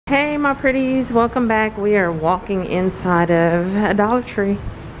Hey my pretties, welcome back. We are walking inside of a Dollar Tree.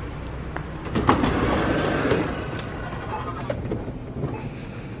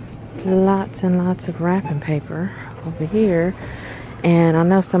 Lots and lots of wrapping paper over here. And I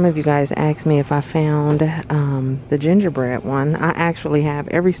know some of you guys asked me if I found the gingerbread one. I actually have.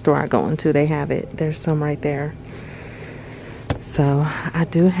 Every store I go into, they have it. There's some right there. So I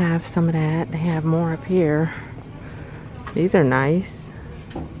do have some of that. They have more up here. These are nice.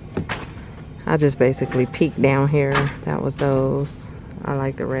 I just basically peeked down here. That was those. I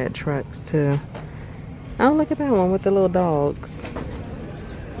like the red trucks too. Oh, look at that one with the little dogs.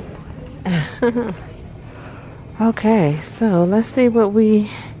 Okay, so let's see what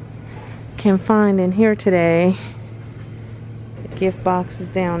we can find in here today. The gift box is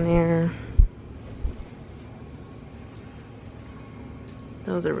down there.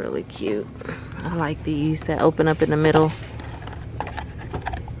 Those are really cute. I like these that open up in the middle.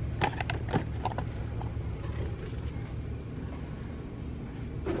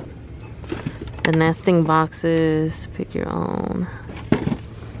 The nesting boxes, pick your own.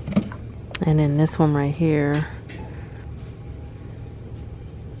 And then this one right here.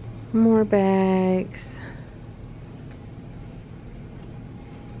 More bags.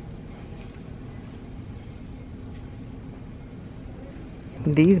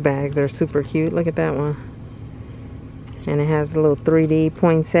 These bags are super cute. Look at that one. And it has a little 3D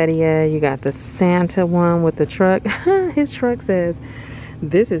poinsettia. You got the Santa one with the truck. His truck says,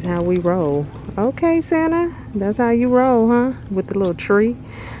 "This is how we roll." Okay, Santa, that's how you roll, huh? With the little tree.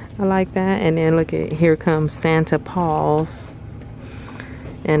 I like that. And then look at, here comes Santa Paws.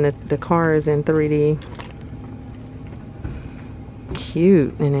 And the car is in 3D.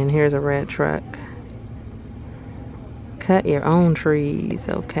 Cute. And then here's a red truck. Cut your own trees.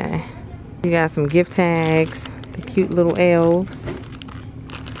 Okay. You got some gift tags. The cute little elves.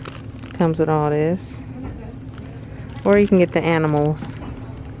 Comes with all this. Or you can get the animals.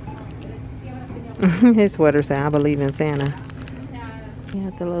 His sweater said, "I believe in Santa." You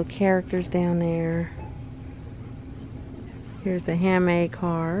got the little characters down there. Here's the handmade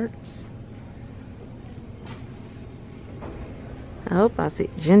cards. Oh, I see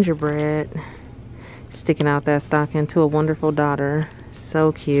gingerbread sticking out that stocking to a wonderful daughter.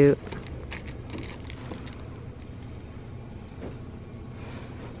 So cute.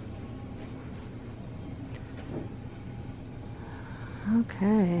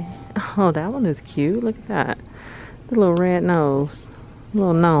 Okay. Oh, that one is cute. Look at that. The little red nose.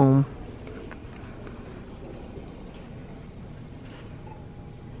 Little gnome.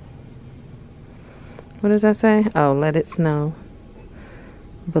 What does that say? Oh, let it snow.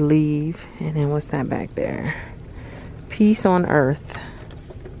 Believe. And then what's that back there? Peace on earth.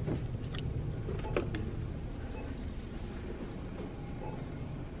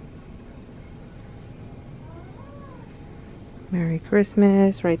 Merry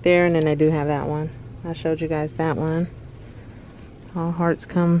Christmas right there. And then they do have that one. I showed you guys that one. All hearts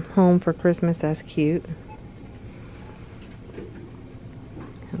come home for Christmas. That's cute.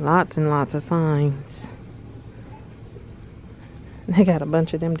 Lots and lots of signs. They got a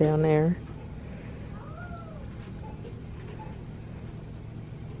bunch of them down there.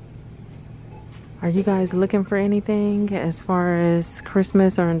 Are you guys looking for anything as far as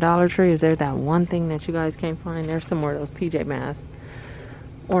Christmas or in Dollar Tree? Is there that one thing that you guys can't find? There's some more of those PJ Masks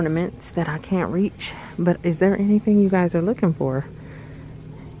ornaments that I can't reach. But is there anything you guys are looking for?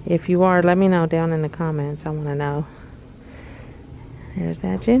 If you are, let me know down in the comments. I want to know. There's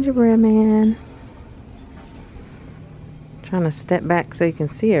that gingerbread man. Trying to step back so you can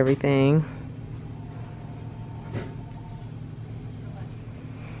see everything.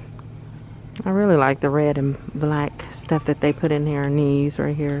 I really like the red and black stuff that they put in here on these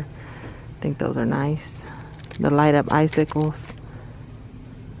right here. I think those are nice. The light up icicles.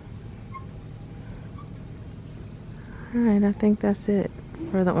 Alright, I think that's it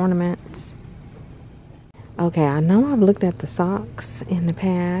for the ornaments. Okay, I know I've looked at the socks in the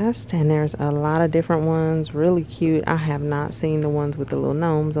past, and there's a lot of different ones, really cute. I have not seen the ones with the little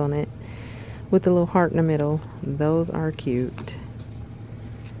gnomes on it, with the little heart in the middle. Those are cute.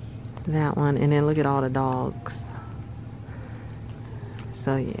 That one, and then look at all the dogs.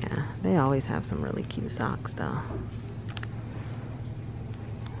 So yeah, they always have some really cute socks though.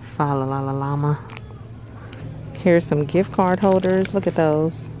 Fa la la la llama. Here's some gift card holders. Look at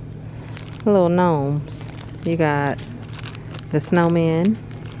those little gnomes. You got the snowman,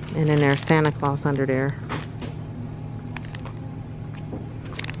 and then there's Santa Claus under there.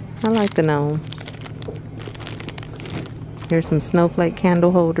 I like the gnomes. Here's some snowflake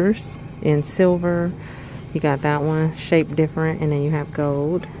candle holders in silver, You got that one shaped different, and then you have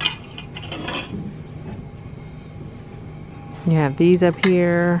gold. You have these up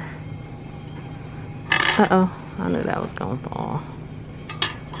here. Uh-oh, I knew that was gonna fall.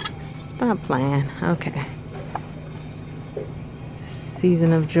 Stop playing. Okay.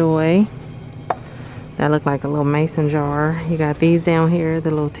 Season of Joy. That looked like a little mason jar. You got these down here, the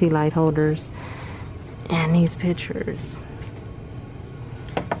little tea light holders, and these pictures.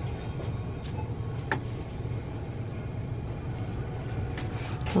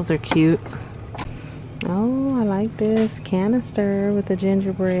 Those are cute. Oh, I like this canister with the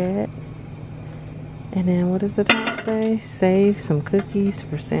gingerbread. And then what does the top say? Save some cookies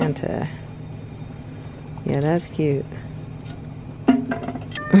for Santa. Yeah, that's cute.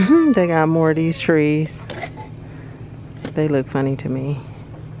 They got more of these trees. They look funny to me.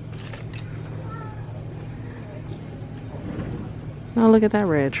 Oh, look at that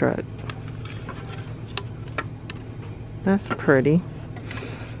red truck. That's pretty.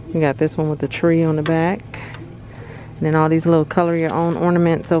 We got this one with the tree on the back. And then all these little color your own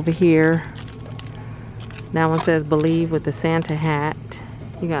ornaments over here. That one says Believe with the Santa hat.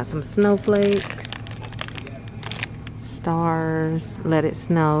 You got some snowflakes. Stars. Let it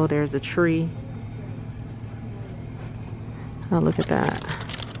snow. There's a tree. Oh, look at that.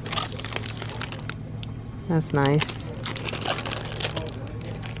 That's nice.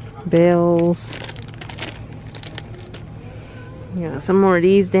 Bells. You got some more of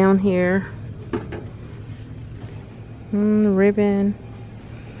these down here. Ribbon.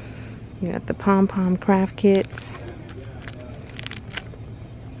 You got the pom-pom craft kits.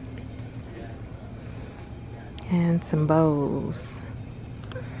 And some bows.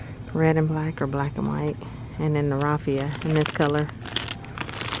 Red and black or black and white. And then the raffia in this color.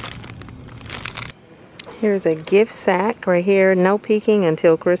 Here's a gift sack right here. No peeking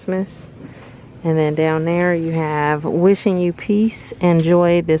until Christmas. And then down there you have wishing you peace and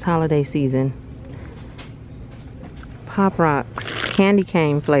joy this holiday season. Pop Rocks candy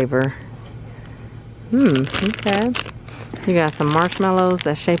cane flavor. Okay. You got some marshmallows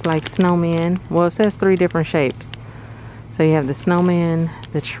that's shaped like snowmen. Well, it says 3 different shapes. So you have the snowman,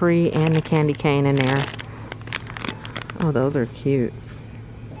 the tree, and the candy cane in there. Oh, those are cute.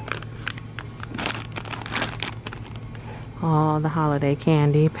 All the holiday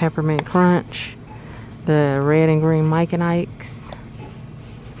candy. Peppermint Crunch. The red and green Mike and Ike's.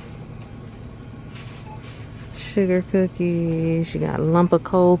 Sugar cookies. You got lump of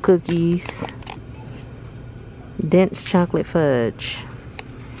coal cookies. Dense chocolate fudge.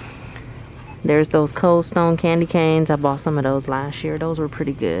 There's those Cold Stone candy canes. I bought some of those last year. Those were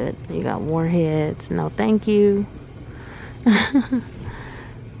pretty good. You got Warheads. No thank you.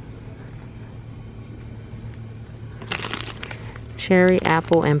 Cherry,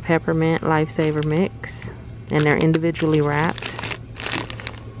 apple, and peppermint lifesaver mix. And they're individually wrapped.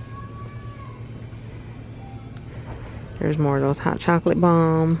 There's more of those hot chocolate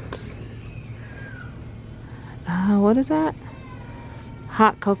bombs. What is that?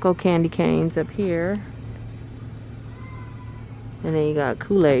 Hot cocoa candy canes up here. And then you got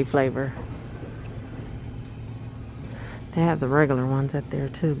Kool-Aid flavor. They have the regular ones up there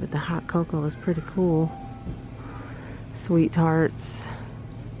too, but the hot cocoa is pretty cool. Sweet tarts.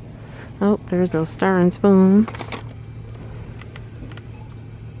 Oh, there's those stirring spoons.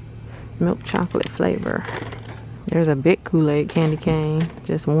 Milk chocolate flavor. There's a big Kool-Aid candy cane.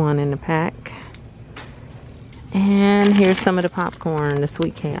 Just one in the pack. And here's some of the popcorn, the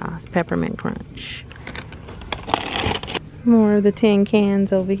Sweet Chaos, Peppermint Crunch. More of the tin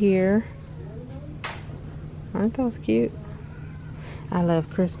cans over here. Aren't those cute? I love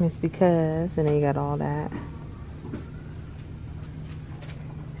Christmas because, and then you got all that.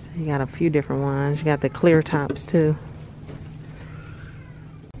 So you got a few different ones. You got the clear tops too.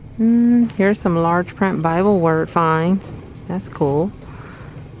 Here's some large print Bible word finds. That's cool.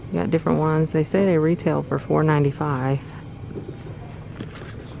 You got different ones. They say they retail for $4.95.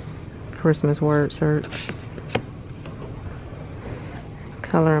 Christmas word search.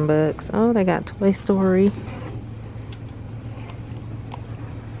 Coloring books. Oh, they got Toy Story.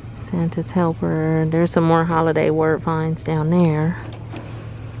 Santa's Helper. There's some more holiday word finds down there.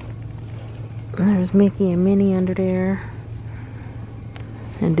 There's Mickey and Minnie under there.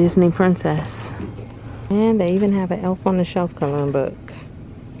 And Disney Princess. And they even have an Elf on the Shelf coloring book.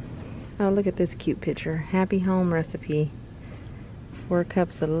 Oh, look at this cute picture. Happy home recipe. 4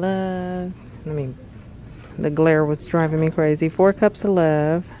 cups of love. The glare was driving me crazy. 4 cups of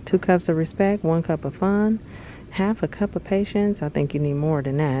love, 2 cups of respect, 1 cup of fun, half a cup of patience. I think you need more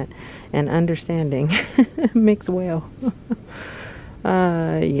than that. And understanding. Mix well.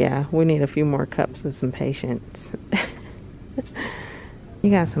 Yeah, we need a few more cups and some patience. You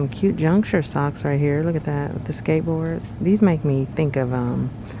got some cute juncture socks right here. Look at that with the skateboards. These make me think of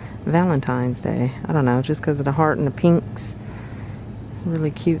Valentine's Day. I don't know, just because of the heart and the pinks.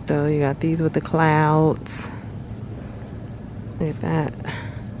 Really cute though. You got these with the clouds. Look at that.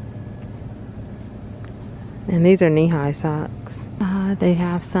 And these are knee-high socks. They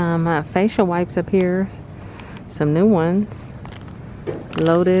have some facial wipes up here. Some new ones.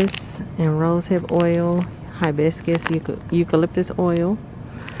 Lotus and rosehip oil. Hibiscus, eucalyptus oil.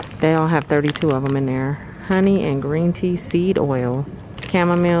 They all have 32 of them in there. Honey and green tea seed oil.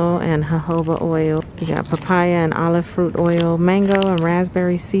 Chamomile and jojoba oil. You got papaya and olive fruit oil. Mango and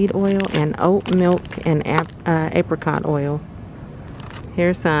raspberry seed oil. And oat milk and apricot oil.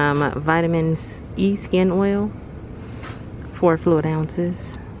 Here's some vitamin E skin oil. 4 fluid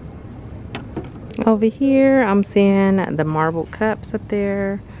ounces. Over here, I'm seeing the marble cups up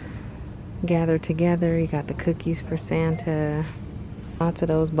there. Gathered together. You got the cookies for Santa. Lots of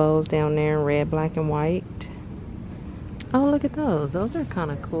those bowls down there, red, black, and white. Oh, look at those. Those are kind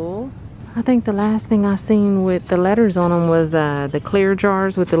of cool. I think the last thing I seen with the letters on them was the clear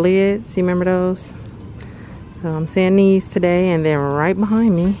jars with the lids. You remember those? So I'm seeing these today, and then right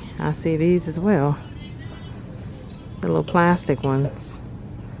behind me, I see these as well. The little plastic ones.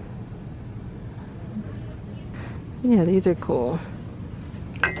 Yeah, these are cool.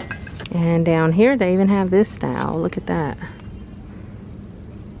 And down here, they even have this style. Look at that.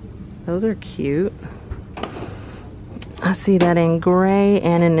 Those are cute. I see that in gray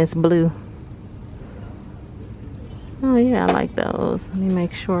and in this blue. Oh yeah, I like those. Let me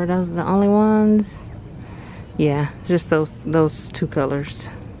make sure those are the only ones. Yeah, just those 2 colors.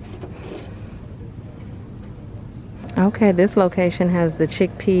 Okay, this location has the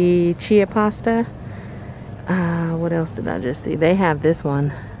chickpea chia pasta. What else did I just see? They have this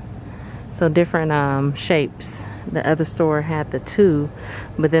one. So different shapes. The other store had the 2,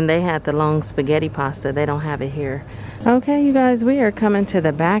 but then they had the long spaghetti pasta. They don't have it here. Okay, you guys, we are coming to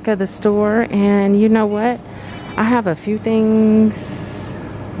the back of the store, and you know what? I have a few things.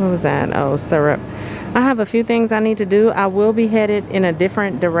 What was that? Oh, syrup. I have a few things I need to do. I will be headed in a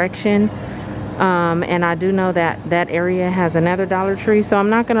different direction. And I do know that that area has another Dollar Tree, so I'm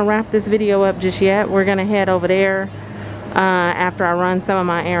not going to wrap this video up just yet. We're going to head over there after I run some of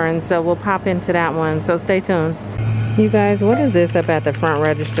my errands, so we'll pop into that one, so stay tuned. You guys, what is this up at the front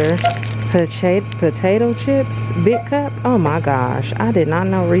register? Potato chips, big cup. Oh my gosh, I did not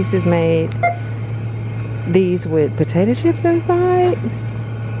know Reese's made these with potato chips inside.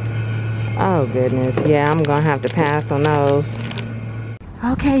 Oh goodness, yeah, I'm gonna have to pass on those.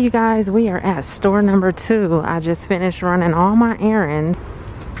 Okay, you guys, we are at store number 2. I just finished running all my errands.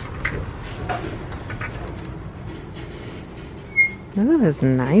 Ooh, it's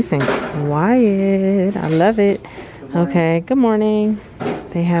nice and quiet. I love it. Okay, good morning.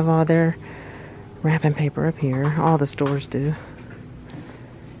 They have all their wrapping paper up here. All the stores do.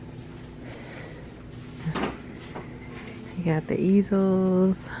 You got the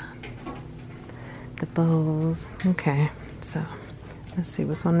easels, the bowls. Okay, so let's see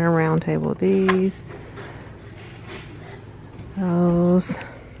what's on their round table. These, those.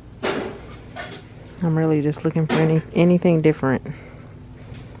 I'm really just looking for anything different.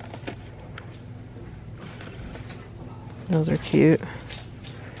 Those are cute.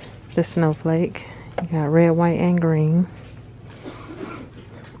 The snowflake. You got red, white, and green.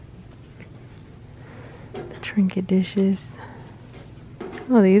 The trinket dishes.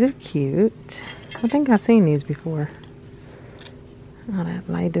 Oh, these are cute. I think I've seen these before. Oh, that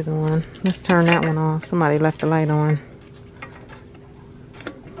light isn't on. Let's turn that one off. Somebody left the light on.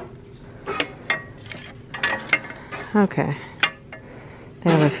 Okay. They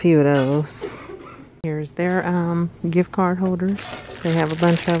have a few of those. Here's their gift card holders. They have a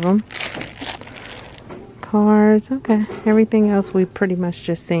bunch of them. Cards. Okay. Everything else we've pretty much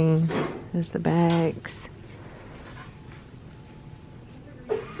just seen. There's the bags.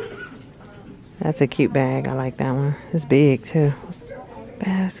 That's a cute bag. I like that one. It's big too.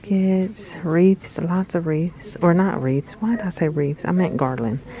 Baskets, wreaths, lots of wreaths. Or not wreaths. Why did I say wreaths? I meant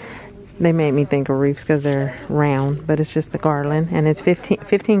garland. They made me think of wreaths because they're round, but it's just the garland, and it's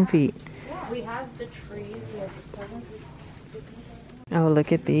 15 feet. We have the trees. We have the presents. Oh,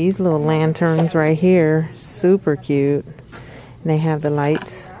 look at these little lanterns right here. Super cute. And they have the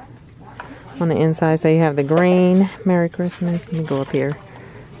lights on the inside. So you have the green, Merry Christmas. Let me go up here.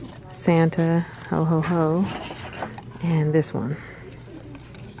 Santa, ho ho ho. And this one.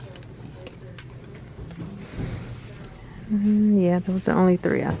 Yeah, those are the only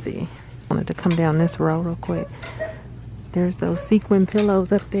 3 I see. I wanted to come down this row real quick. There's those sequin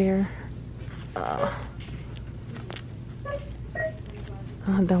pillows up there. Oh,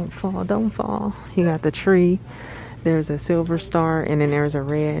 don't fall, don't fall. You got the tree. There's a silver star, and then there's a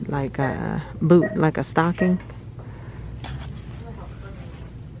red, like a boot, like a stocking.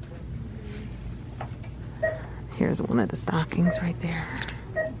 Here's one of the stockings right there.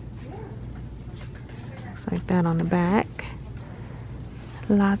 Looks like that on the back.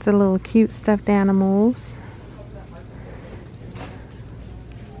 Lots of little cute stuffed animals.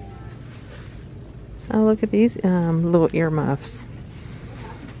 Oh, look at these little earmuffs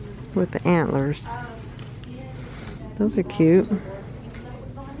with the antlers. Those are cute.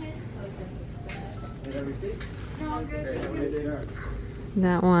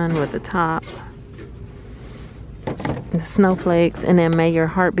 That one with the top. The snowflakes. And then may your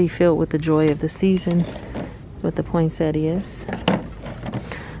heart be filled with the joy of the season with the poinsettias.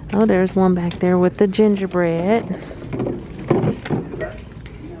 Oh, there's one back there with the gingerbread.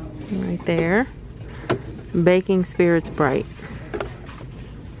 Right there. Baking Spirits Bright.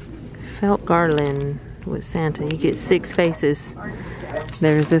 Felt garland with Santa. You get 6 faces.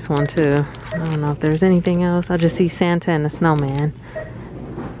 There's this one too. I don't know if there's anything else. I just see Santa and the snowman.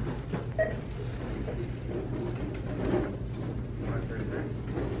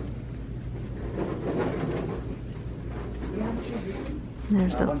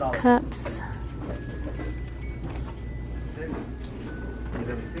 There's those cups.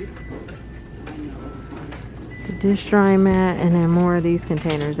 The dish drying mat, and then more of these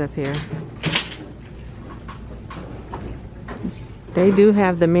containers up here. They do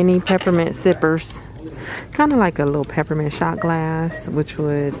have the mini peppermint sippers. Kind of like a little peppermint shot glass, which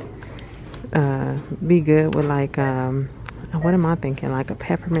would be good with like, what am I thinking? Like a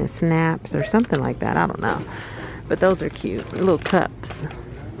peppermint snaps or something like that. I don't know. But those are cute. Little cups.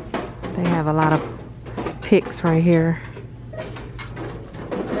 They have a lot of picks right here.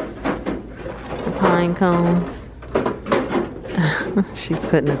 The pine cones. She's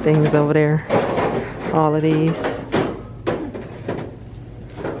putting the things over there. All of these.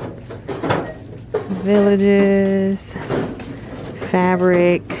 Villages.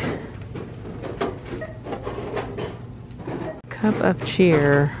 Fabric. Cup of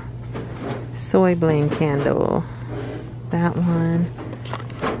cheer. Soy bling candle. That one.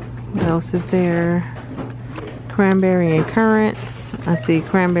 What else is there? Cranberry and currants. I see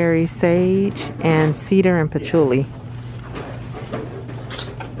cranberry, sage, and cedar and patchouli.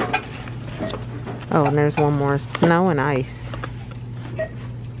 Oh, and there's one more. Snow and ice.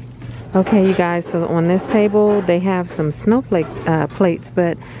 Okay, you guys, so on this table, they have some snowflake plates,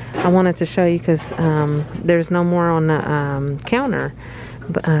 but I wanted to show you because there's no more on the counter.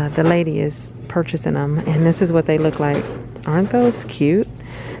 The lady is purchasing them, and this is what they look like. Aren't those cute?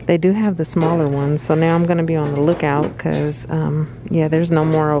 They do have the smaller ones, so now I'm going to be on the lookout because, yeah, there's no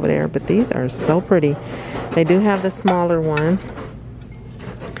more over there, but these are so pretty. They do have the smaller one,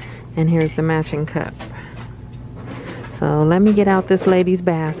 and here's the matching cup. So let me get out this lady's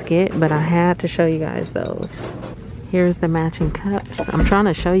basket, but I had to show you guys those. Here's the matching cups. I'm trying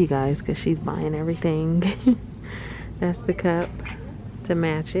to show you guys because she's buying everything. That's the cup to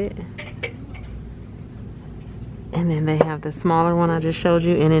match it. And then they have the smaller one I just showed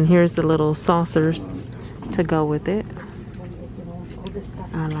you, and then here's the little saucers to go with it.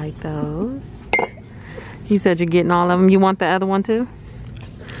 I like those. You said you're getting all of them. You want the other one too?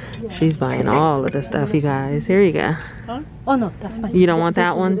 She's buying all of the stuff, you guys. Here you go. Huh? Oh no, that's fine. You don't want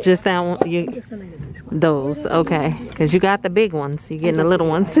that one? Just that one? You, those, okay. Because you got the big ones. You're getting the little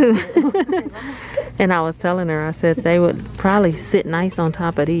ones too. And I was telling her, I said they would probably sit nice on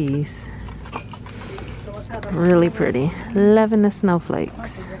top of these. Really pretty. Loving the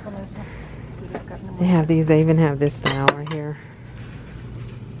snowflakes. They have these. They even have this style right here.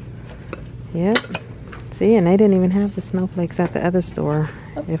 Yep. See, and they didn't even have the snowflakes at the other store.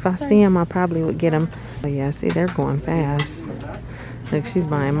 If I see them, I probably would get them. Oh yeah, see, they're going fast. Look, she's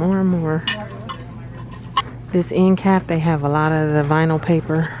buying more and more. This end cap, they have a lot of the vinyl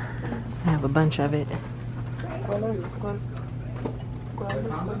paper. I have a bunch of it.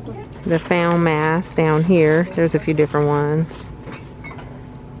 The found mask down here. There's a few different ones.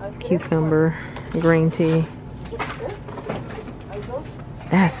 Cucumber, green tea.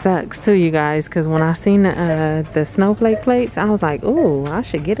 That sucks too, you guys, because when I seen the snowflake plates, I was like, ooh, I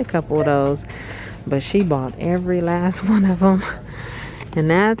should get a couple of those. But she bought every last one of them. And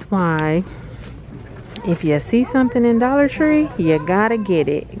that's why if you see something in Dollar Tree, you gotta get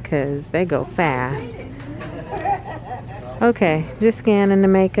it because they go fast. Okay, just scanning the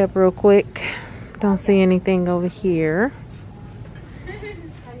makeup real quick. Don't see anything over here.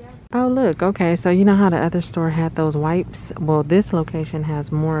 Oh, look. Okay, so you know how the other store had those wipes? Well, this location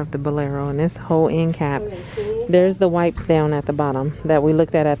has more of the Bolero, and this whole end cap. There's the wipes down at the bottom that we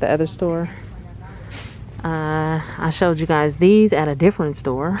looked at the other store. I showed you guys these at a different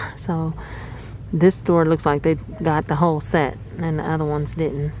store. So this store looks like they got the whole set and the other ones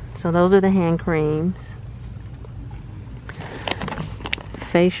didn't. So those are the hand creams.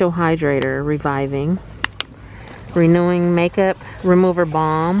 Facial hydrator, reviving. Renewing makeup remover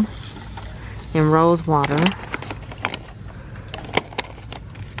balm in rose water.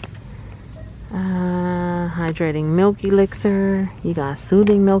 Hydrating milk elixir. You got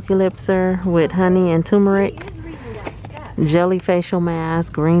soothing milk elixir with honey and turmeric. Jelly facial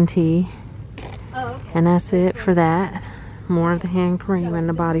mask, green tea. And that's it for that. More of the hand cream and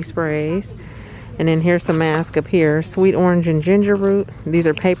the body sprays. And then here's some mask up here. Sweet orange and ginger root. These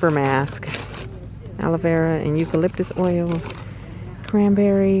are paper masks. Aloe vera and eucalyptus oil.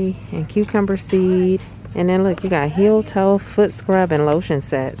 Cranberry and cucumber seed. And then look, you got heel, toe, foot scrub, and lotion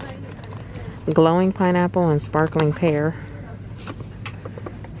sets. Glowing pineapple and sparkling pear.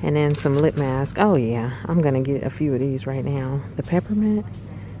 And then some lip mask. Oh yeah, I'm gonna get a few of these right now. The peppermint.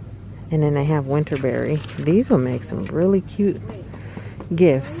 And then they have winterberry. These will make some really cute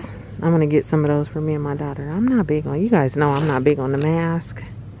gifts. I'm gonna get some of those for me and my daughter. I'm not big on, you guys know I'm not big on the mask.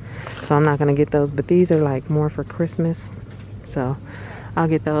 So I'm not gonna get those, but these are like more for Christmas. So I'll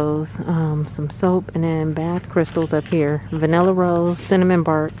get those. Some soap and then bath crystals up here. Vanilla rose, cinnamon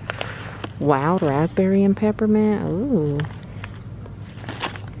bark, wild raspberry and peppermint. Ooh.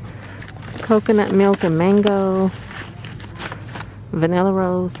 Coconut milk and mango. Vanilla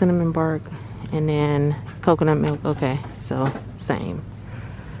rose, cinnamon bark, and then coconut milk. Okay, so same.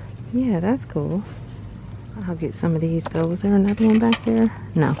 Yeah, that's cool. I'll get some of these though. Was there another one back there?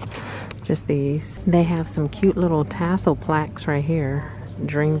 No, just these. They have some cute little tassel plaques right here.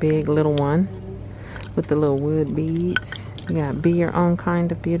 Dream big little one with the little wood beads. You got be your own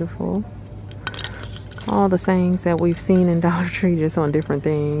kind of beautiful. All the sayings that we've seen in Dollar Tree, just on different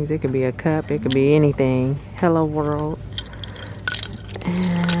things. It could be a cup, it could be anything. Hello world.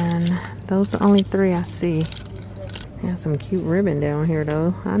 And those are the only three I see. Have some cute ribbon down here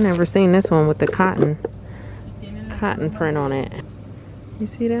though. I've never seen this one with the cotton print on it. You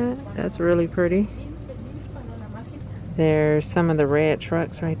see that? That's really pretty. There's some of the red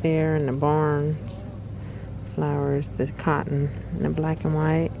trucks right there and the barns. Flowers, the cotton, and the black and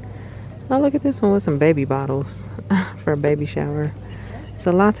white. Oh, look at this one with some baby bottles for a baby shower.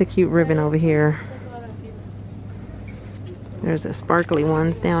 So lots of cute ribbon over here. There's the sparkly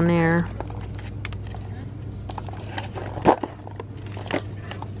ones down there.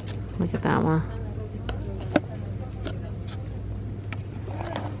 Look at that one.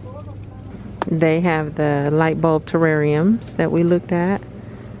 They have the light bulb terrariums that we looked at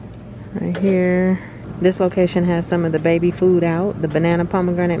right here. This location has some of the baby food out. The banana,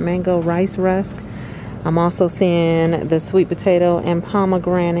 pomegranate, mango, rice rusk. I'm also seeing the sweet potato and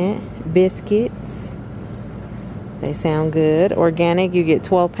pomegranate biscuits. They sound good. Organic, you get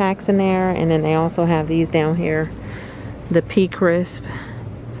 12 packs in there. And then they also have these down here. The pea crisp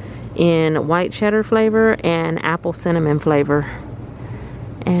in white cheddar flavor and apple cinnamon flavor.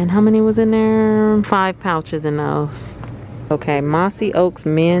 And how many was in there? 5 pouches in those. Okay, Mossy Oaks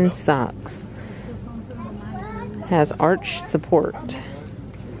men's socks. Has arch support.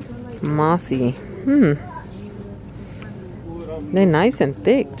 Mossy. They're nice and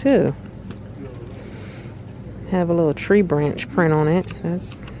thick too. Have a little tree branch print on it.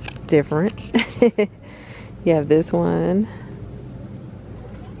 That's different. You have this one.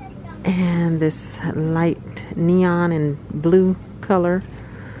 And this light neon and blue color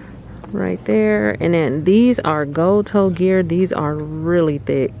right there. And then these are gold toe gear. These are really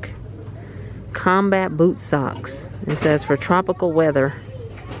thick. Combat boot socks. It says for tropical weather.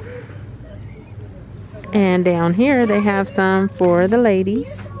 And down here they have some for the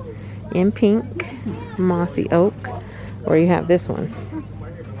ladies in pink, Mossy Oak, or you have this one.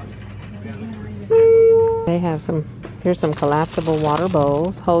 They have some, here's some collapsible water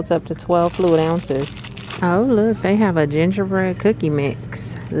bowls, holds up to 12 fluid ounces. Oh look, they have a gingerbread cookie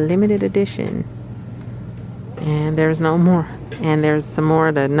mix, limited edition. And there's no more. And there's some more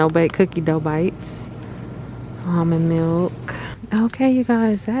of the no-bake cookie dough bites. Almond milk. Okay, you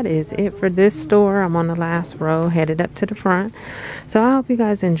guys, that is it for this store. I'm on the last row, headed up to the front. So I hope you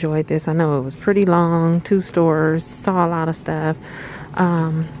guys enjoyed this. I know it was pretty long, 2 stores, saw a lot of stuff.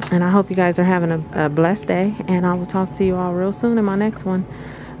 And I hope you guys are having a blessed day. And I will talk to you all real soon in my next one.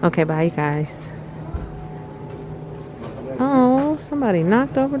 Okay, bye, you guys. Oh, somebody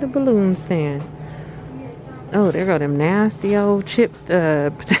knocked over the balloon stand. Oh, there go them nasty old chipped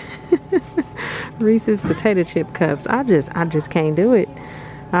Reese's potato chip cups. I just can't do it.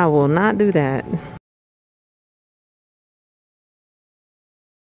 I will not do that.